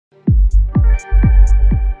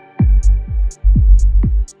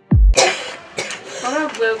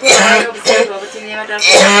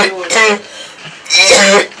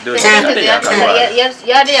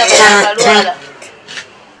Yadi yakalwala.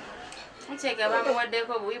 Ncheka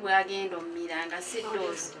bamuwaddeko buyi bwagenda omumira nga si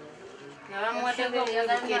doozi. Nga bamuwaddeko buyi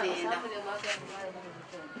bukerenda.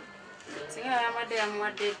 Singa bamadde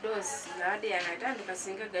yamuwadde doozi ng'abadde yakatandika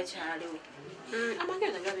singa gakyaliwo.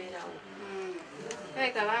 Amagenda gabeerawo.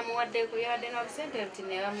 Kayika bamuwaddeko yabadde n'obusente buti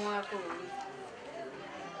ne bamuwaako buyi.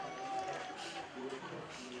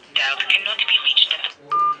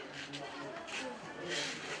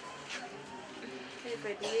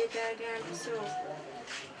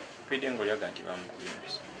 Pidengo lyaga nti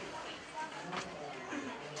bamukubisa.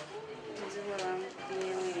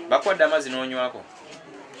 Bakwadde amazzi n'onywako.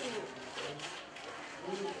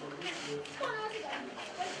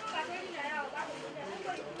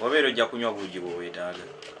 Obeera ojja kunywa buugi bw'oweetaaga.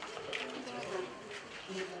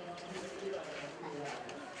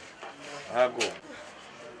 Ago.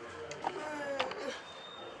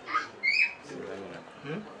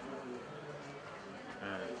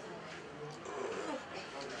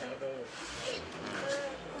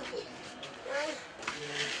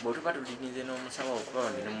 Bw'otuba tulinze n'omusawo okuba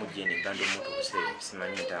wandi n'omugyeeni egganda omuntu obuseera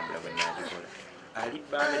simanyi entambula bwe naagikola. Ali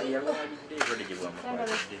bbanga lye yalwalidde obulwadde gye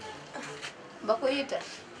bwamukwatidde. Bakuyita?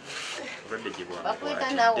 Obulwadde gye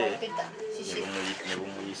bwamukwatidde ne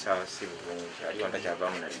bumuyisa si bulungi. Ali wanta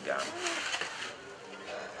kyavaamu na bigambo.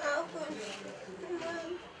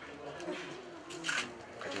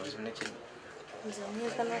 Kati obuzibu kino? Nze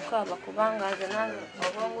nyiika n'okaaba kubanga nze nange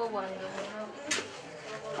obwongo bwange bunaku.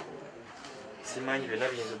 Simanyi byonna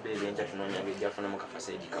biyinza obbeera ebyenkya tunoonya ng'ejjafunamu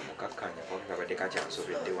kafaseedi kamukakkanya kuba kabadde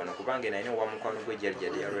kakyamusobedde wano kubanga naye owa mukwano gwe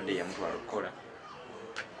gyali yalwadde yamutwala okukola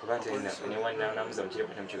kuba ate newanamuza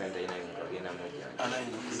mukireko kyamukiganda talinayo muntu agenda mujjanja.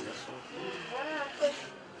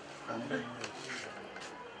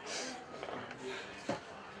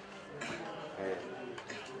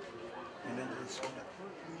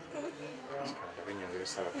 Abenyongera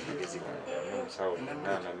esala ku magezi wano n'omusawo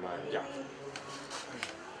naana manja.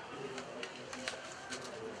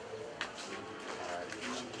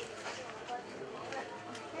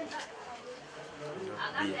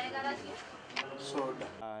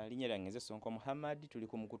 Linnya lyange nze Sonko Muhammad, tuli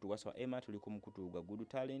ku mukutu waswa Emma, tuli ku mukutu gwa Good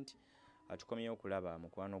Talent. Tukomyeyo okulaba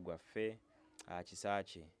mukwano gwaffe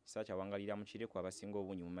Kisaache awangalira mu kireko abasinga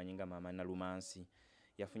obungi mumanyi nga Maama Nalumansi.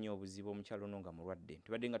 Yafunye obuzibu omukyalo ono nga mulwadde.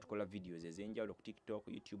 Tubadde nga tukola videos ez'enjawulo ku TikTok,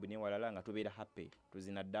 YouTube ne walala nga tubeera happy.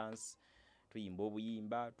 Tuzina dance, tuyimba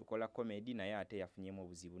obuyimba, tukola comedy naye ate yafunyemu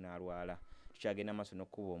obuzibu n'alwala. Tukyagenda maaso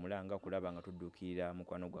n'okkuba omulanga okulaba nga tudduukirira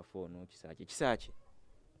mukwano gwaffe ono Kisaache.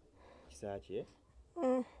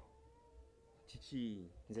 Kiki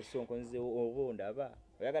nze Sonko nze oba ndaba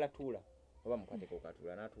oyagala tuula oba mukwateko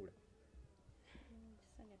okatula n'atuula.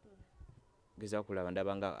 Geza kulaba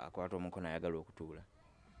ndaba nga akwata omukono ayagala okutuula.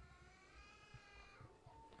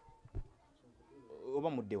 Oba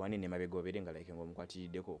mudde wanene mabega obeere nga like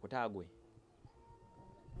ng'omukwatiriddeko kutaagwe.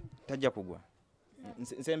 Tajja kugwa.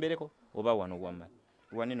 Nsembereko oba wano wamma.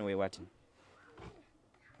 Wanene we wati.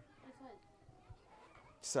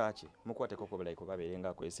 Kisaache mukwateko ko like babeere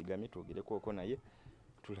nga kwesigamye tugereko oko naye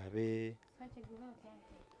tulabe.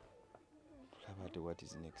 Tulaba what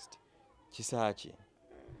is next. Kisaache.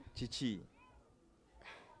 Kiki.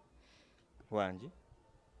 Wanji.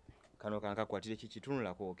 Kano kankakwatire kiki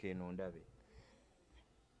tunulako okeno ndabe.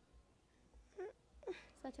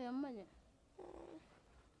 Sacha yamanya.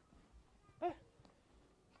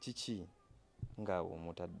 Kiki ngaawo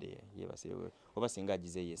mutadde yebasirewe oba singa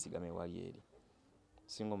agize yesigame wali eri.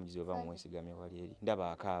 Singa omugizi oba mwesigame wali eri.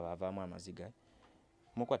 Ndaba akaaba avaamu amaziga.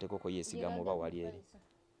 Mukwateko ko yesigame oba wali eri.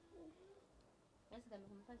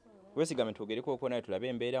 Wesigame tugereko oko naye tulabe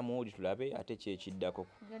embeera muuli tulabe ate kyekiddako.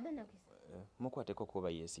 Mukwateko ko ba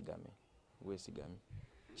yesigame. Wesigame.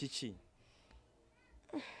 Kiki?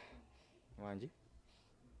 Wanji?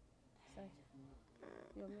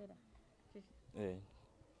 Yomera.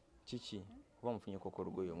 Kiki? Kuba mufunye koko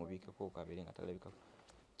olugoye omubikeko okabeere nga talabikako.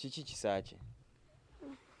 Kiki Kisaache?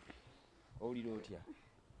 Owulira otya?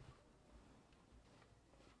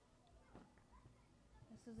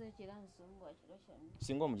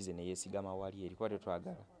 Singa omugize ne yeesigama wali eri kuba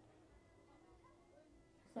tetwagala.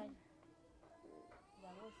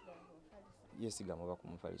 Yeesigama oba ku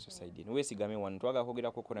mufaliso side eno. Weesigame wano twagala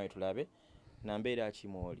kwogerako ko naye tulabe na mbeera ki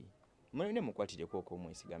mwoli. Ne mukwatireko oko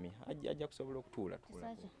mwesigame ajja kusobola okutuula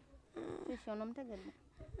tuula.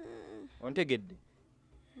 Ontegedde?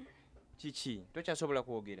 Kiki? Tokyasobola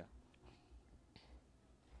kwogera?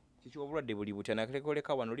 Kiki obulwadde buli butya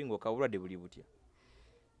nakoleka wano lingo kabulwadde buli butya?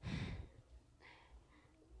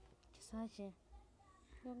 Kisaache.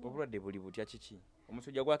 Obulwadde buli butya kiki?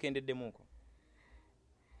 Omusujja gwakendeddemuko?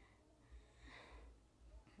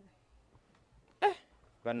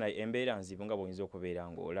 Bana embeera nzibu nga bw'oyinza okubeera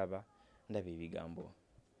ng'olaba ndaba ebigambo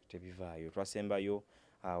tebivaayo. Twasembayo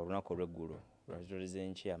olunaku olw'eggulo lwatuleze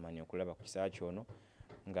nkyamani okulaba ku kisaa kyono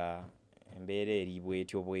nga embeera eri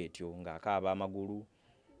bwetyo ng'akaaba amagulu,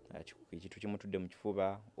 ekintu kimutudde mu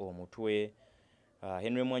kifuba, omutwe.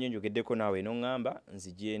 Henry Mwanjo njogeddeko naawe n'oŋŋamba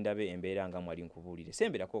nzije ndabe embeera nga mwali nkubuulire.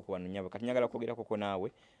 Sembeerako okuwano nnyabo kati njagala kwogerakoko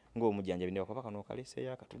naawe ng'omujjanjabi ndaba kaba kano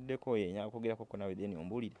okaleseeyo akatuddeko njagala kwogerakoko naawe then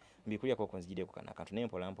ombuulire mbikulyakoko nzigiddeko kana akantu naye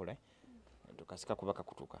mpola tukasika kuba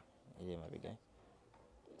kakutuka eri emabega.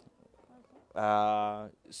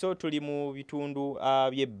 So tuli mu bitundu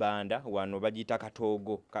by'ebbanda wano bagiyita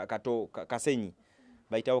Katoogo Kasenyi,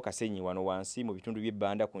 bayitawo Kasenyi wano wansi mu bitundu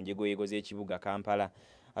by'ebbanda ku njegoyego z'ekibuga Kampala.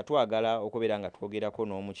 Atwagala okubeera nga twogerako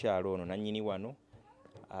n'omukyalo ono nannyini wano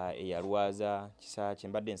eyalwaza kisaakye.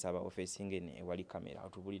 Mbadde nsaba ofeesinga eno ewali kamera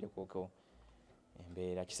otubulireko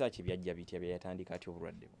embeera kisaakye byajja bitya byayatandika ati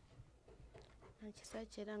obulwadde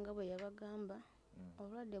kisaakye era nga bwe yabagamba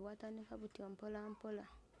obulwadde bwatandika butyo mpola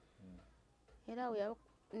era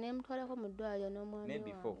nemutwalako mu ddwaliro n'omwami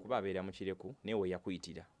wange kuba abeera mu Kireku naye we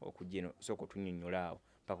yakuyitira okujja eno sooka otunnyonnyola awo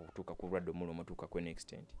paka okutuuka ku bulwadde omulwo omutuuka ku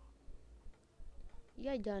extent.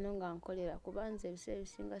 Yajja wano nga nkolera kuba nze ebiseera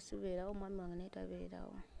ebisinga sibeerawo, omwami wange naye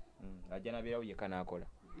tabeerawo. Ajja nabeerawo yekka n'akola.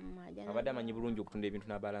 Abadde amanyi bulungi okutunda ebintu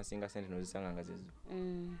n'abalansinga ssente n'ozisanga nga zezo.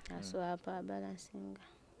 Aswapa abalansinga.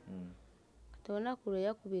 Kati olunaku lwe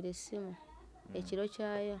yakubira essimu ekiro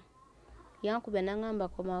kyayo yankubya n'aŋŋamba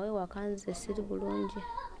komawo ewaka nze siri bulungi.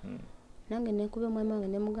 Nange nenkubya omwami wange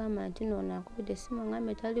ne mugamba nti noono ankubidde essimu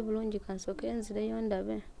aŋŋambye tali bulungi kansooke nzireyo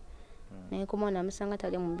ndabe. Naye komawo namusanga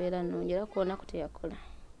tali mu mbeera nnungi era ku lunaku teyakola.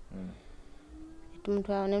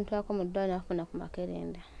 Nemutwalako mu ddwaliro n'afuna ku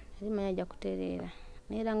makerenda. Nali manyi ajja kutereera.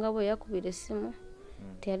 Naye era nga bwe yakubira essimu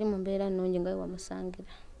teyali mu mbeera nnungi nga bwe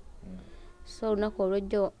wamusangira. So olunaku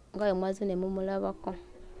olw'ejjo nga bwe mwaze ne mumulabako.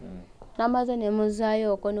 Namaze ne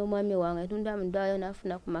muzaayo okwo n'omwami wange tunda mu ddwaliro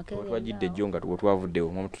n'afuna ku makerenda. Twajjidde ejjo nga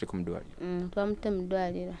twavuddewo mwamututteko mu ddwaliro. Twamutte mu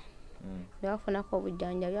ddwaliro. Yafunako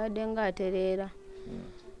obujjanjabi abadde nga atereera.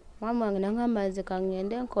 Mwami wange n'aŋŋamba nze ka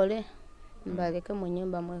ŋŋende nkole mbaleke mu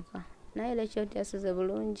nnyumba mweka. Naye era ekiro teyasize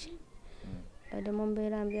bulungi. Badde mu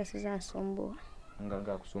mbeera mbi yasize ansumbuwa.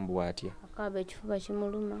 Nga akusumbuwa atya? Akaaba ekifuba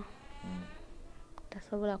kimuluma.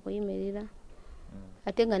 Tasobola kuyimirira.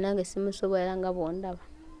 Ate nga nange simusobola era nga bw'ondaba.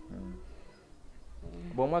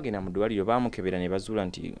 Bw'omwagenda mu ddwaliro baamukebera ne bazuula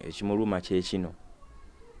nti ekimuluma kye kino.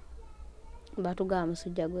 Batugamba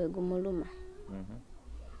musujja gwe gumuluma.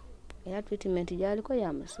 Era treatment gyaliko ya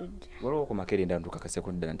musujja. Waliwo ku makerenda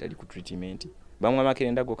ntukakaseko ddala nti ali ku treatment. Bamuwa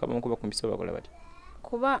amakerenda gokka bamukuba ku mpiso bakola bati?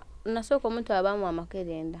 Kuba nasooka omuntu abamuwa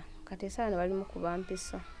amakerenda kati esaana bali mu kuba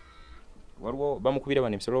mpiso. Waliwo bamukubira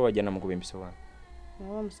bano empiso wajja namukuba empiso wano?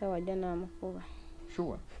 Waliwo omusawo ajja n'amukuba.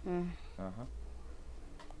 Sure.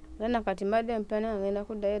 Era kati mbadde mpana ngenda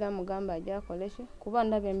kuddayo era mugamba ajja akole ki kuba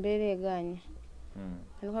ndaba embeera egaanye.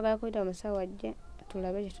 Nkwagala kuyita omusawo ajje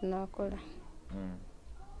tulabe kye tunaakola.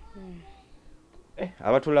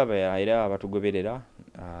 Abatulaba era abatugoberera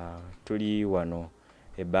tuli wano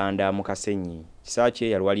ebbanda mu Kasenyi. Kisaakye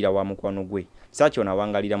yalwalira wa mukwano gwe. Kisaakye ono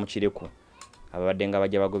awangalira mu Kireku. Ababadde nga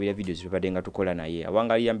bajja bagobera videos tubadde nga tukola naye.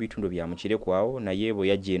 Awangalira mu bitundu bya mu Kireku awo naye bwe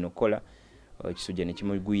yajja eno kola ekisujja ne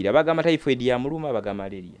kimugwira. Bagamba typhoid ya muluma bagamba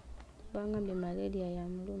malaria. Bangambye malaria ya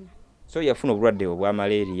muluma. So yafuna obulwadde obwa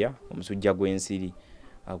malaria omusujja gw'ensiri.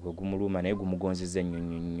 Agwo gumuluma naye gumugonzezza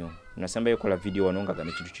nnyo. Nasembayo kola video wano nga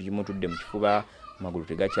gano kintu kimutudde mu kifuba, amagulu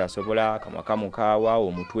tegakyasobola, kamwa kamukaawa,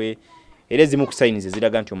 omutwe. Era ezimu ku sayinizi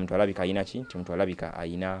ziraga nti omuntu alabika ayina ki? Nti omuntu alabika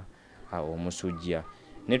ayina omusujja.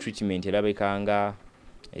 Ne treatment erabika nga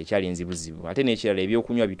ekyali nzibuzibu. Ate n'ekirala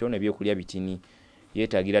ebyokunywa bitono ebyokulya bitini.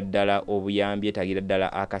 Yeetagira ddala obuyambi, yeetagira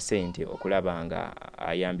ddala akasente okulaba nga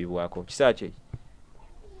ayambibwako. Kisaakye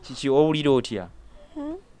kiki owulira otya?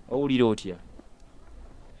 Owulira otya?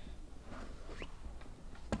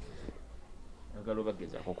 Agalo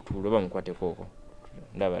bagezaako kutuula oba mukwateko okwo.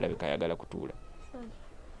 Ndaba alabika ayagala kutuula.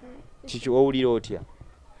 Kiki owulira otya?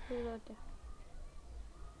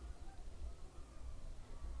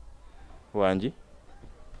 Wangi?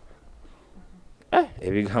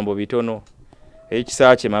 Ebigambo bitono.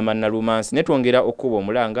 Ekisaakye Maama Nalumanis ne twongera okuba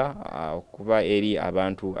omulanga okuva eri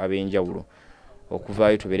abantu ab'enjawulo.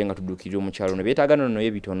 Okuvaayo tubeere nga tuddukirira omukyalo ne beetaaga nono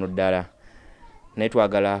ebitono ddala. Naye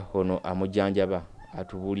twagala ono amujjanjaba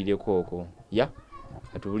atubuulireko okwo.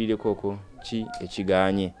 Atubuulireko okwo ki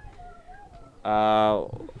ekigaanye.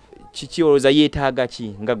 Kiki olowooza yeetaaga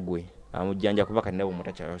ki nga ggwe amujjanja kuba kati nabo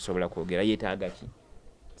mutakyasobola kwogera yeetaaga ki?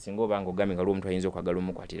 Singa oba ng'ogambye nga omuntu ayinza okwagala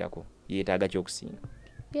omukwatirako yeetaaga ki okusinga?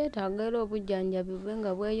 Yeetaaga era obujjanjabi bwe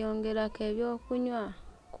nga bweyongerako ebyokunywa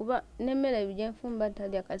kuba n'emmere byenfumba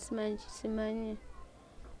talya kasimanyi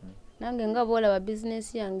nange nga bwolaba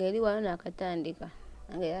bizinesi yange eri wano nakatandika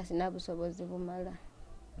nange era sina busobozi bumala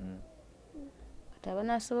kati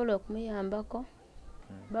abanasobola okumuyambako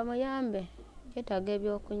bamuyambe yetaaga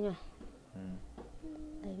ebyokunywa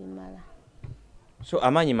ebimala. So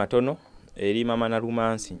amaanyi matono eri Maama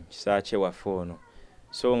Nalumansi kisaache waffe ono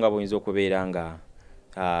so nga buyinza okubeera nga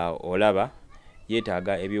olaba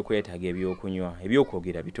yeetaaga ebyokwetaaga ebyokunywa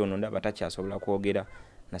ebyokwogera bitono ndaba takyasobola kwogera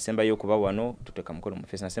nasembayo okuba wano tuteka mukono mu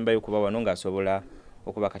face nasembayo okuba wano ng'asobola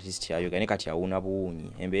okuba kati sikyayoga ne kati awuuna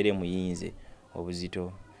buwuunyi embeera emuyinze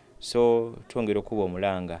obuzito so twongera okuba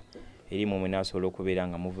omulanga eri mwe naasobola okubeera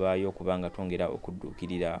nga muvaayo okubanga twongera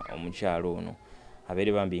okudduukirira omukyalo ono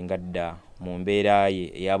abeere bambi nga dda mu mbeera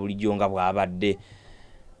ye eya bulijjo nga bw'abadde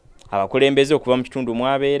abakulembeze okuva mu kitundu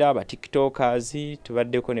mwabeera aba tiktokers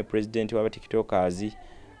tubaddeko ne president w'aba tiktokers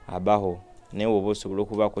abaho newe oba osobola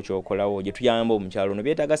okubaako kyokolawo gye tuyamba omukyalo ono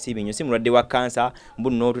byetaaga si binyo si mulwadde wa kansa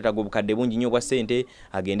mbuno twetaaga obukadde bungi nnyo bwa ssente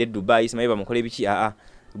agende Dubai simanyi bamukole biki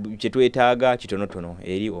kye twetaaga kitonotono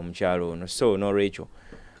eri omukyalo ono so n'olwekyo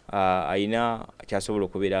ayina kyasobola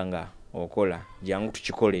okubeera nga okola jangu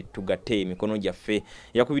tukikole tugatte emikono gyaffe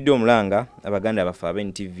yakubidde omulanga abaganda baffe aba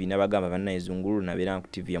NTV n'abagamba bannayezungulu nabeera ku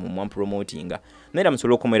TV mu promotinga naye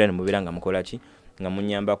musobola okubeera ne mubeera nga mukola ki nga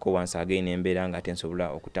munyambako wansi again embeera nga ate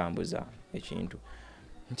nsobola okutambuza ekintu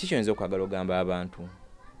nti kyoyinza okwagala ogamba abantu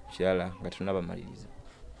kirala nga tunabamaliriza.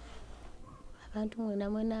 Abantu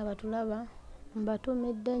mwena abatulaba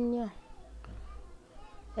mbatumidde nnyo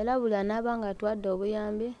era buli anaaba nga atwadde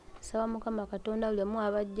obuyambi saba Mukama Katonda buli omu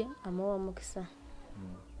abajje amuwa omukisa.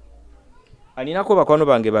 Alinako bakwano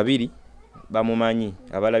bange babiri bamumanyi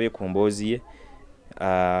abalabye ku mboozi ye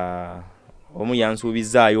omu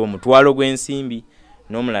yansuubizaayo omutwalo gw'ensimbi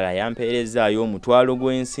n'omulala yampeerezaayo omutwalo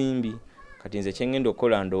gw'ensimbi kati nze kyengenda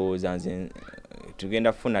okukola ndowooza nze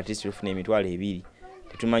tugenda kufuna ati tufuna emitwalo ebiri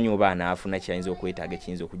tetumanyi oba anaafuna kyayinza okwetaaga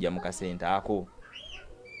ekiyinza okujja mu kasente ako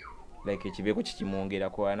like ekibeeko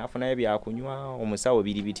kikimwongerako anaafunayo byakunywa omusawo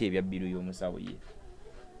biri biti ebya bbiru y'omusawo ye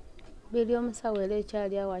biri omusawo era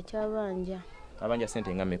ekyali awo akyabanja abanja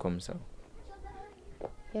sente nga mmeka omusawo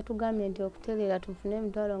yatugambye nti okutereera tufune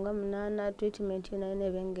emitwalo nga 8 treatment nayo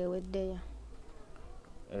nebenge eweddeyo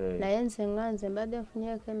naye nze mbadde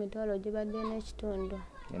nfunyeeko emitwalo gibadde n'ekitundu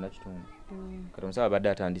kati omusawo abadde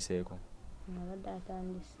atandiseeko abadde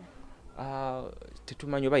atandise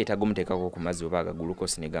tetumanyi oba yetaaga omuteekako ku mazzi oba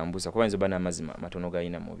agagulukosi ne gambuusa kuba yinza oba n'amazzi matono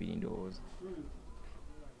galina mu mubiri ndowooza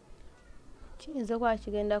kiyinza okuba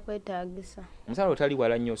kigenda kwetaagisa omusawo otali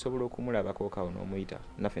wala nnyo osobola okumulabako kawo n'omuyita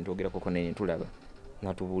naffe ntwogerakoko naye ntulaba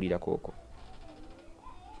n'atubuulirakooko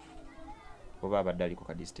oba abadde aliko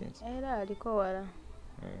ka distance era aliko wala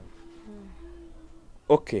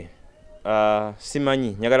okay simanyi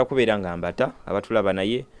njagala kubeera nga mbata abatulaba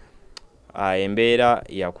naye embeera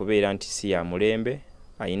yakubeera nti si ya mulembe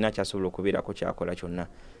ayina kyasobola okubeerako kyakola kyonna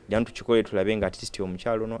janu tukikole tulabe nga artist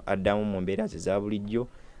omukyalo no addamu mu mbeera ze za bulijjo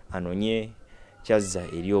anonye kyazza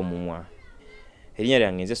eri omumwa erinnya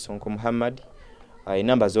lyange nze Sonko Muhammad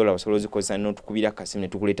enamba zola osobola ozikozesa n'otukubira kasimu ne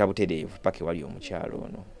tukuleeta butereevu paka wali omukyalo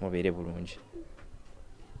ono mubeere bulungi.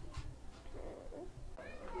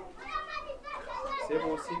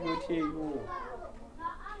 Sebo sigotyeyo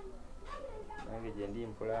nange gye ndi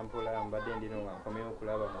mpola mbadde ndino nga nkomyewo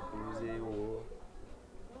okulaba mukuuzeewo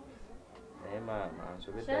naye maama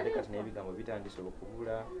nsobedde ate kati n'ebigambo bitandise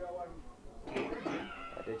okubula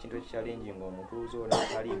ate ekintu ekikyalengi ng'omutuuze ono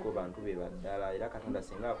taliiko bantu be baddala era Katonda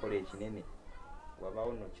singa akola ekinene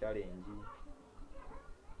wabaawo no challenge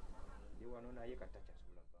ndi wano naye kati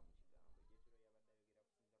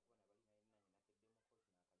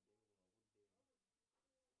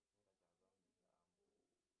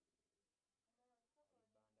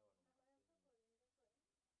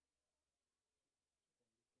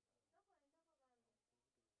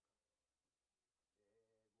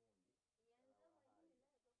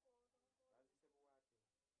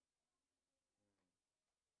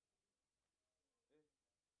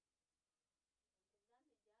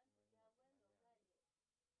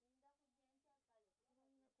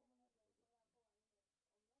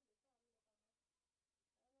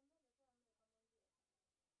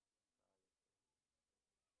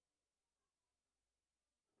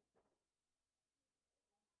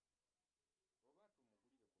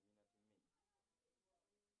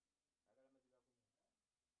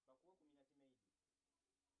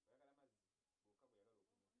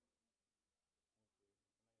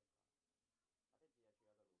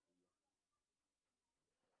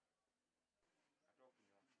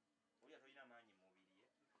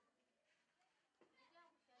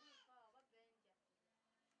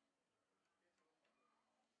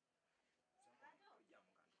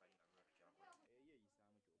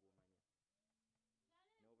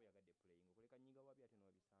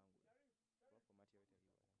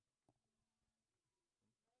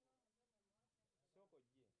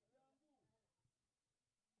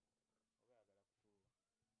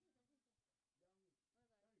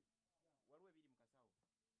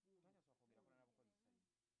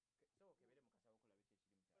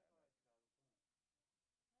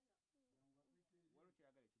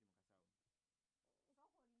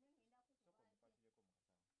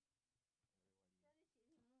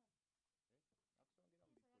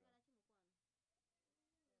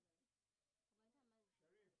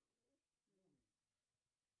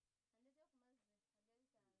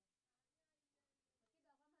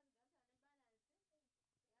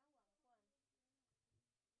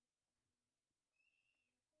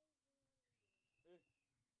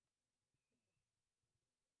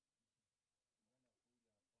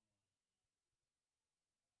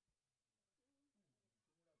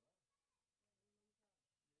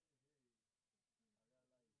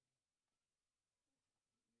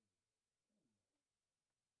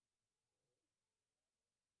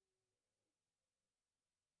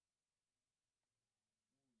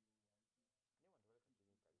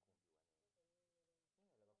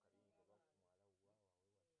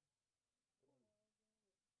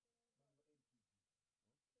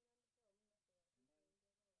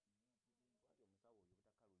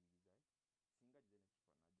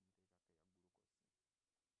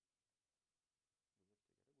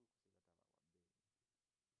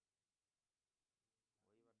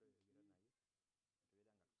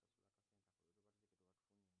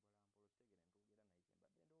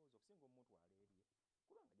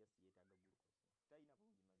bosi yeetaaga glucose talina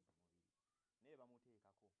bulungi mazzi mu mubiri naye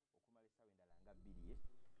bamuteekako okumala essaawa endala nga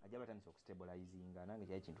 2 ajja batandisa okustabilizinga nange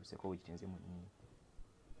kyali kintuuseko wekitinze mu nnyindo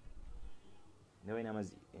ne balina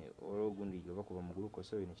amazzi olwogundi obakuba mu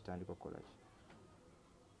glucose oyo nekitandika okukola ki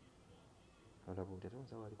olaba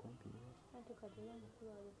otetonsawo ali kumpi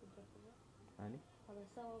ani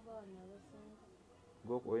abasawo bawana abasinga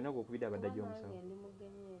olina gwokubidde abadde gy'omusawo ndi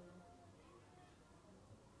mugenyi eno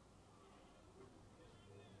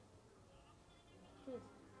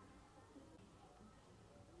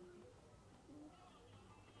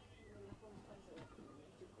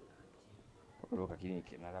olwo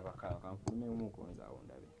kakirinike nalaba kanfulumemu nzaawo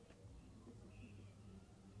ndabe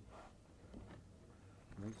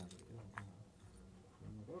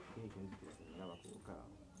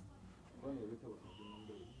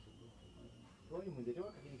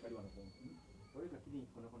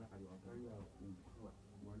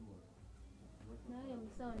naye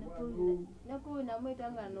omusawo nekuli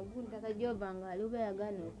namwetanga nogundi takajoba nga ali oba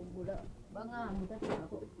yagaana okugula bagamba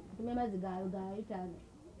mutateekako tume mazzi gawe gayitaano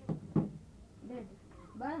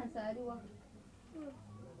balansi aliwa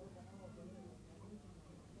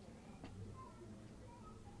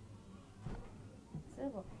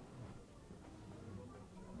sebo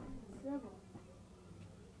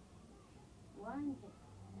wanje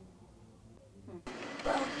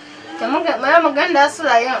maya mugenda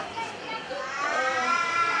asulayo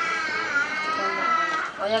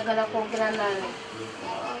oyagala kwogera nani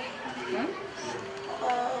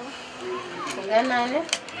ogera nani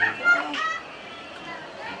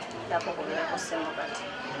ndakukubira ku simu kati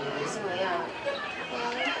simu yange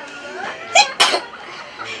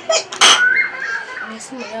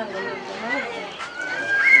simu yange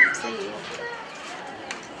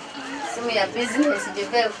simu ya business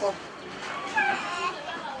jiveeko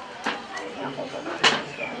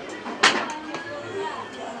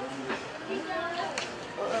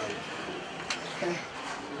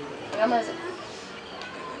yamaze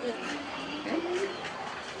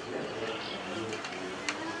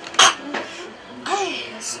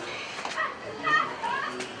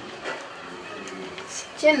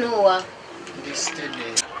Chenua.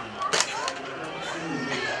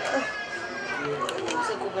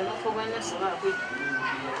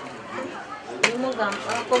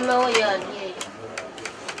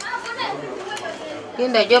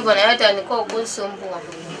 Kinda joba na hata niko kusumbua.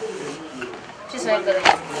 Chisa ngara.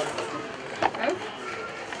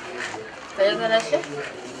 Kaya ngara sha?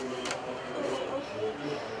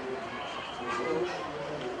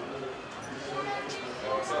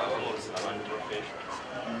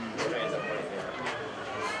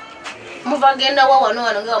 Muvagenda wa wano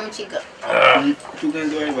nga mukiga.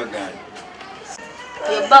 Tugende wali baganda.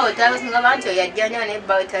 Bawe tawe singa bantu yajjanya ne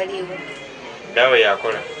bawe taliwo. Dawe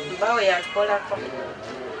yakola. Bawe yakola ko.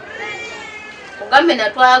 Ugambe na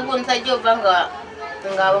twagunta jova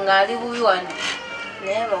nga ali buywana.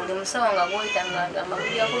 Naye buli musawo nga gwitanga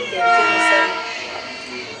amabulya kujja ekyemisana.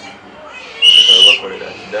 Bakolera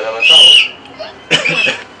dala basawo.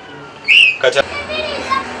 Kata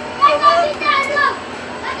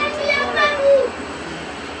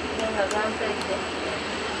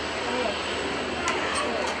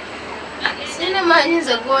Sina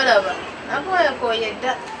manyiza golaba. Akoya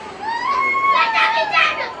koyedda.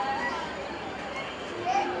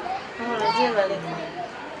 Ola jebale.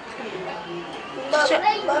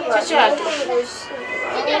 Chichatu.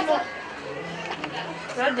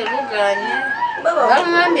 Rode buganye.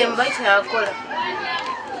 Bamwambye mbacha akola.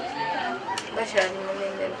 Bashani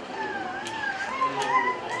munembera.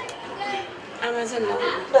 Amazana.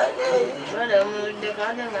 Bada mulwadde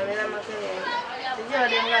kandi ngamera makerere. Tujja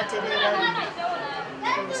nga terera.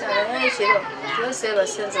 Omusala yakiro. Yose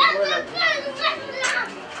basenze kubola.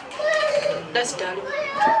 Dasitali.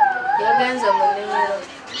 Yagenza munembera.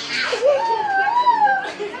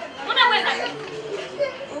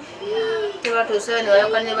 Tubatusane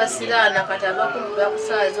wayokane basirana kataba kumba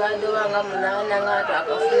kusazwa ndobanga munana ngato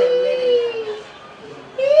akafuna emmere.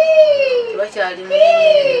 Tubakyali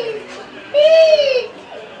munembera.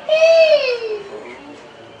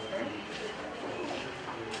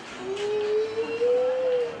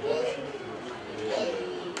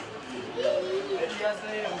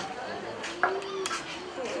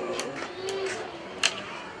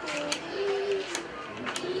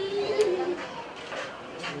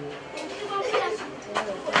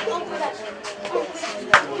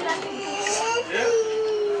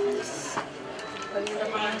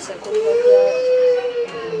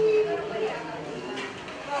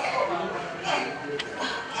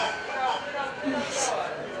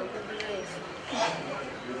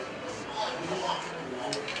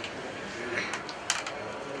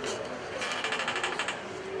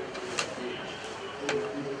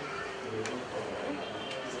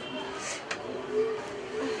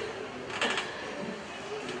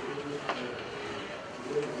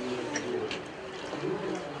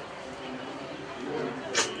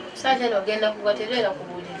 Saaja ogenda kubaterera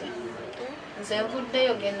kubuulira. Nze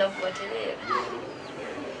nvuddeyo ogenda kubaterera.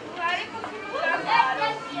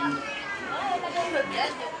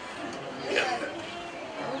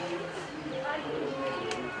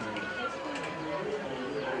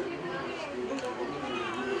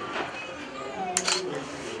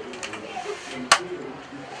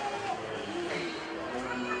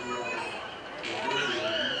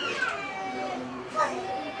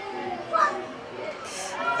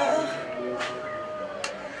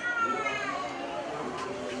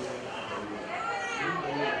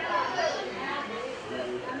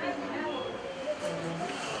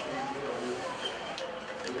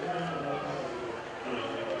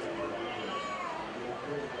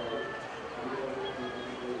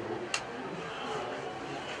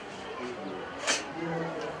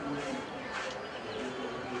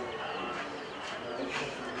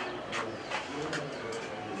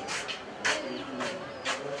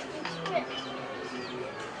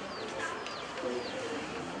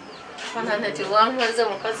 Kana nati wamaze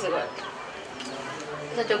mukazi wawe.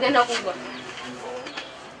 Nati ogenda kugwa.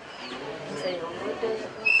 Nze yogudde.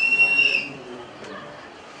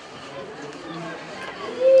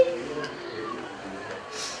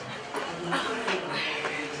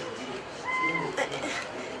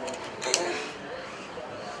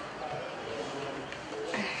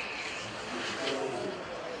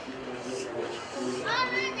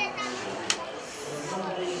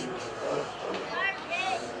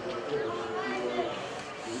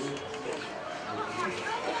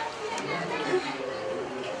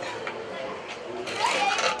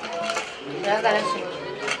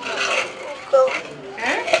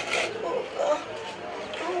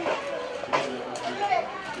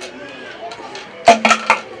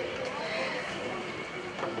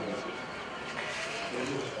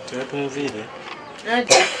 Tumuvire.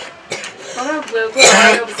 Nadi. Kama gwego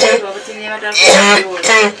ayo busego butini batakuwa.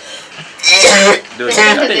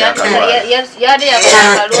 Yade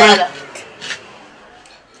yakalwala.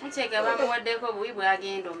 Mucheka bamuwaddeko buyi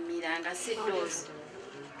bwagenda omumiranga si dose.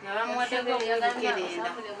 Nga bamuwaddeko buyikerenda.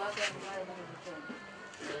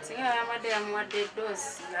 Singa bamuwadde bamuwadde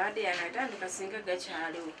dose, yade yakatandika singa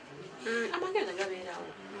gakyaliwo. Amagenda gabeerawo.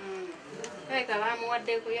 Kaka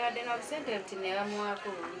bamuwaddeko yade n'obusente buti ne bamuwaako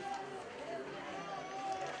buyi.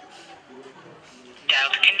 Dial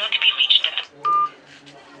cannot be reached at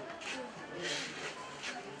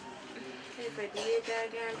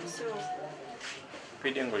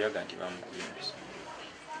Pide ngo yaga nti bamukuyisa.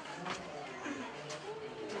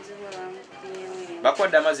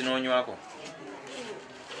 Bakwadde amazzi n'onywako.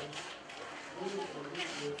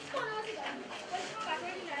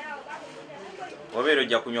 Obeera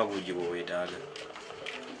ojja kunywa buugi bwe weetaaga.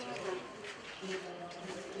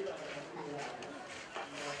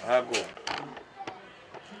 Ago.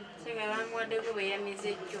 Sega bamuwaddeko bwe yamize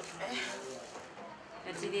ejjo.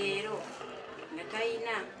 Kati leero nga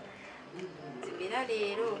tayina. Zibira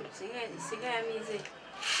leero singa yamize.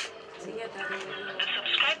 Singa talina.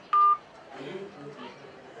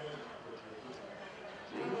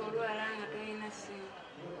 Olwala nga toyina simu.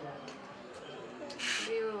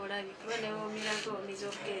 Biwo olabi kuba ne womirako omize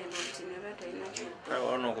okugenda oti ne batayina kyokka. Kale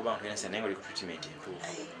olina okuba ntoyina sente naye nga oli ku treatment entuufu.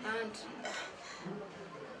 Anti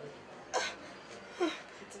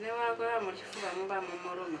newakola mu kifuba muba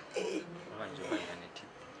mumuluma. Obanjye obalina ne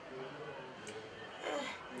tipu.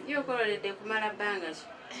 Ye okololedde kumala bbanga ki?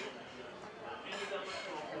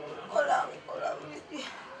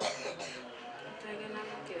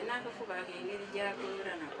 N'akafuba akengeri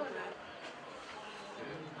gy'akulula nakola.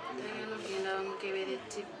 Tegenda ogenda bamukebera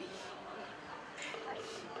ettibi.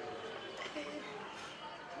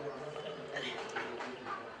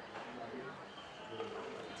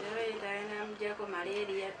 Tebayita namugyako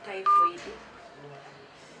malaria, typhoid.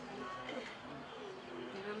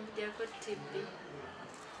 Ne bamugyako TB.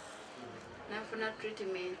 Nafuna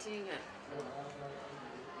treatment nga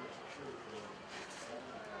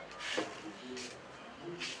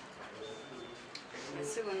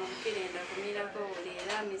ese bono omukirenda kumirako oli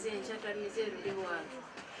era amize enkya tamize luli bwake.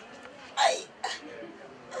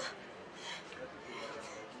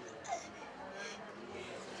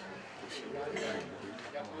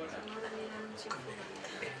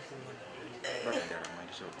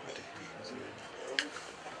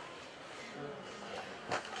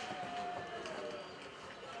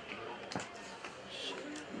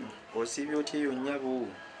 Osibye otya eyo nnyabo?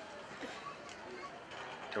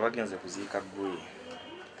 Tewagenze kuziika ggwe.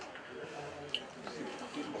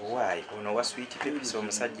 Owaayi ono wa sweet pepisi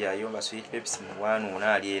omusajja ayomba sweet pepisi mu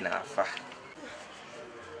bwanuuna ali eno afa.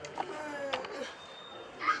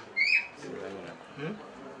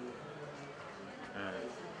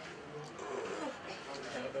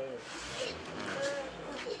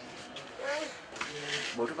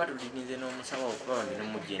 bw'otuba tulinze n'omusawo okuba bambi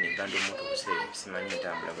n'omujja n'egganda omuntu obuseera simanyi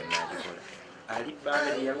entambula bwe naagikola ali bbanga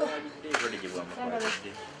gye yalwalidde obulwadde gye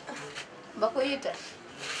bwamukwatidde bakuyita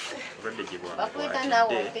obulwadde gye bakuyita naawe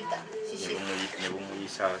bwamukwatidde opita ne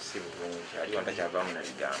bumuyisa si bulungi ali wanta kyavaamu na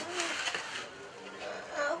bigambo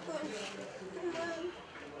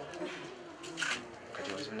kati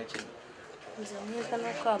ozine ki nze nyiza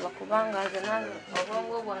n'okaaba kubanga nze nange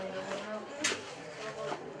obwongo bwange bunaku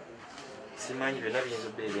simanyi byonna biyinza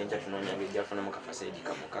obba ebyenja tunoonya ngeri gyafunamu kafasaidi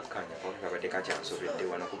kamukakkanya kuba kabadde kakyansobedde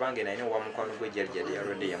wano kubanga naye owa mukwano gwe gyali gyali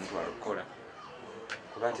yalwadde yamutwala okukola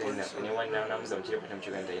kuba ate namuza mukireko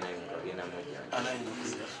temukigani talinayo muntu agenda mujjanja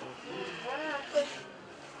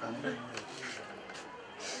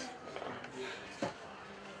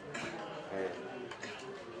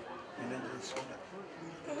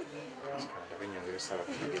abenyongera osala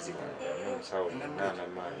ku magezi wano n'omusawo naana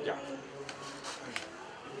manja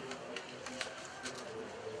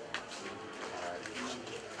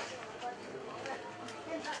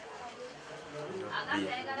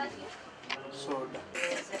soda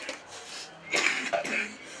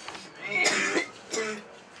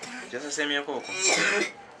jasasemyeko oko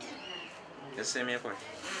jasasemyeko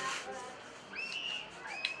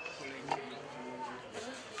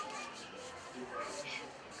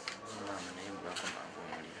maama naye mbulako mangu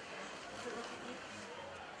omuliro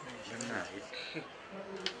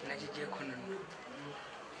nakijjeko nno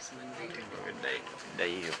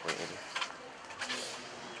ddayiyo kweri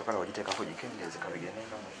kyokala wagiteekako gikendeeze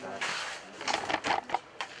kabigendenga mu saati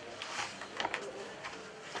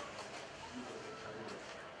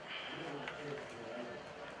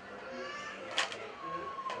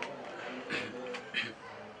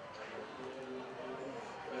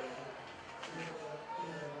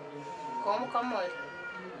komukamoli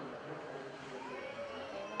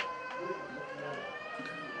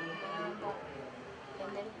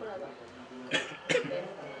endalikulaba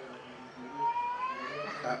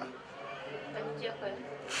bagijjeko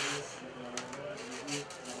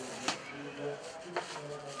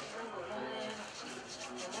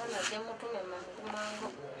omwana ajja mutume mangu mangu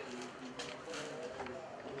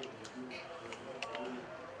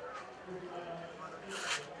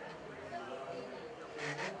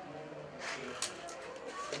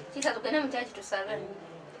kisa tugende mukyaki tusabe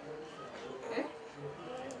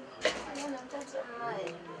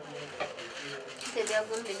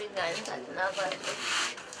tebyagundi biganye kati navaayo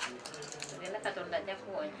tugende katonda ajja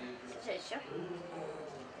kuwonya kikyekyo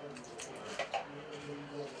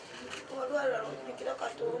olwala lujjukira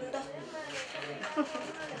katonda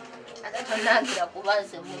ate tonagira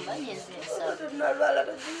kubaze mumbanyiza ensalo tonalwala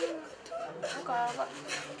lujjukira tokaaba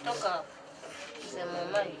tokaaba nze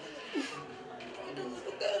mumanyi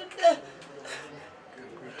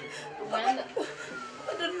tugenda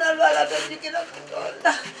tonalwala tojjukira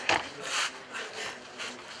katonda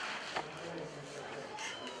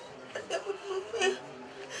ate butume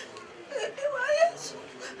ate wa yesu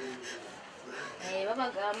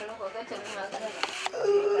babagamba nokogate mumagala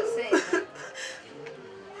kaseera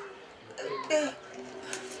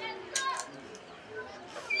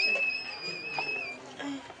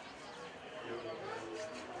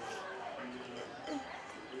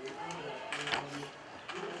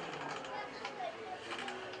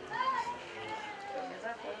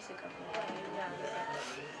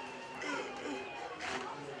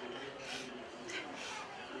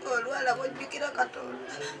olwala bwojjukira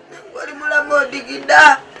katonda oli mulamu odigida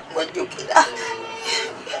mwojjukira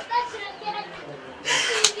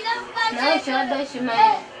nawe kyobadde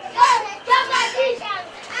okimanyi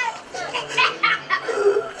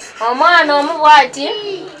omwana omu bw'ati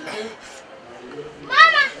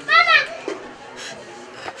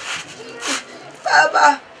baba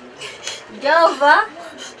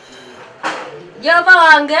jova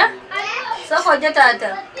wange sokoje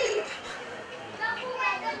taata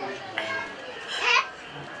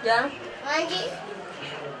ja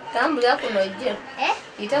tambulira kuno ojje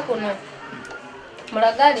ite kuno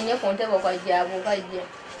mulaga alinye ku ntebe okwajjaabuuka jje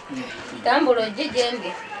tambula ojje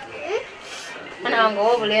gyendi mwana wange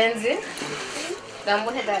ow'obulenzi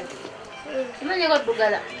gambune taata kimanyeko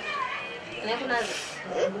ddugala nekunaza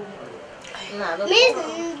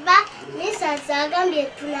Nisaza agambye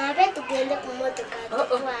tunaabe tugende ku motoka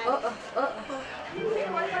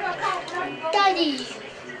tali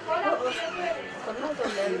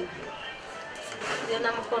genda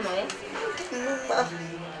mukono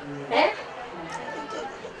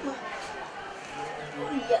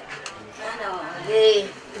mwana wange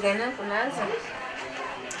tugende kunaza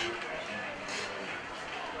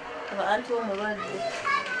aba anti w'omulwadde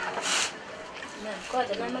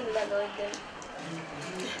kwata n'amagula gaweddemu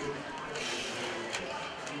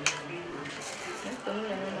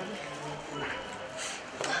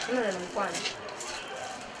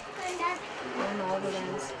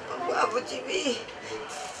Obwavu kibi.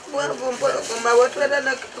 Bwavu mpologoma bwetwera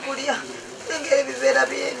nakulya engeri bibeera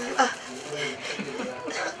byenywa.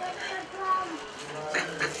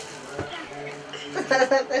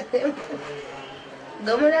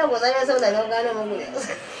 Gamula kuzanya sauda ngana mugule.